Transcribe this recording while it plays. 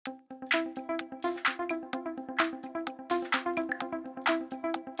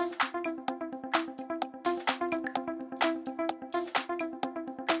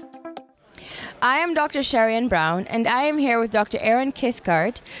I am Dr. Sherrian Brown, and I am here with Dr. Aaron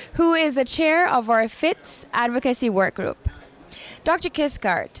Kithcart, who is the chair of our FITS Advocacy Work Group. Dr.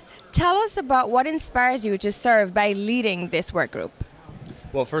 Kithcart, tell us about what inspires you to serve by leading this work group.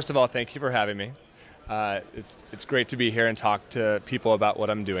 Well, first of all, thank you for having me. It's great to be here and talk to people about what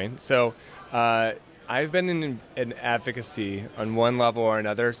I'm doing. So I've been in advocacy on one level or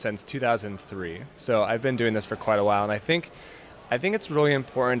another since 2003. So I've been doing this for quite a while, and I think it's really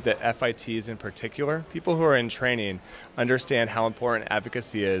important that FITs in particular, people who are in training, understand how important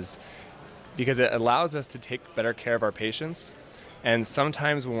advocacy is, because it allows us to take better care of our patients. And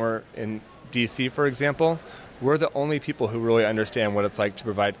sometimes when we're in DC, for example, we're the only people who really understand what it's like to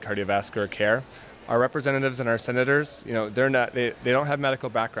provide cardiovascular care. Our representatives and our senators, they don't have medical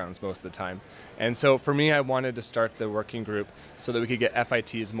backgrounds most of the time. And so for me, I wanted to start the working group so that we could get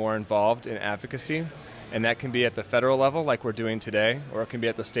FITs more involved in advocacy. And that can be at the federal level, like we're doing today, or it can be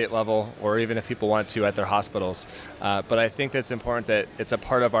at the state level, or even if people want to, at their hospitals. But I think that's important that it's a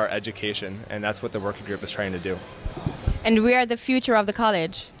part of our education, and that's what the working group is trying to do. And we are the future of the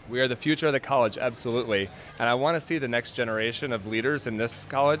college. We are the future of the college, absolutely. And I want to see the next generation of leaders in this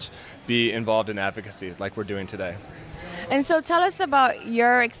college be involved in advocacy, like we're doing today. And so tell us about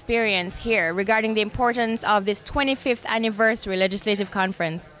your experience here regarding the importance of this 25th anniversary legislative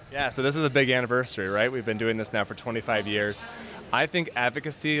conference. Yeah, so this is a big anniversary, right? We've been doing this now for 25 years. I think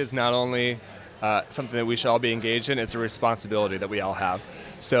advocacy is not only something that we should all be engaged in, it's a responsibility that we all have.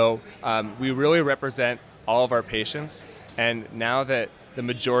 So we really represent all of our patients, and now that the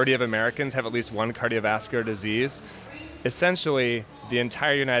majority of Americans have at least one cardiovascular disease, essentially the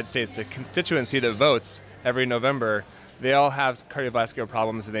entire United States, the constituency that votes every November, they all have cardiovascular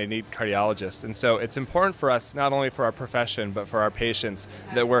problems and they need cardiologists. And so it's important for us, not only for our profession, but for our patients,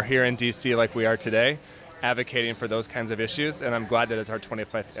 that we're here in DC like we are today, advocating for those kinds of issues. And I'm glad that it's our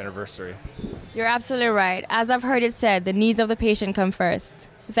 25th anniversary. You're absolutely right. As I've heard it said, the needs of the patient come first.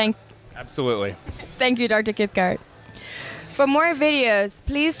 Absolutely. Thank you, Dr. Kithcart. For more videos,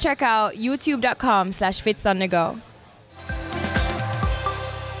 please check out youtube.com/fitsonthego.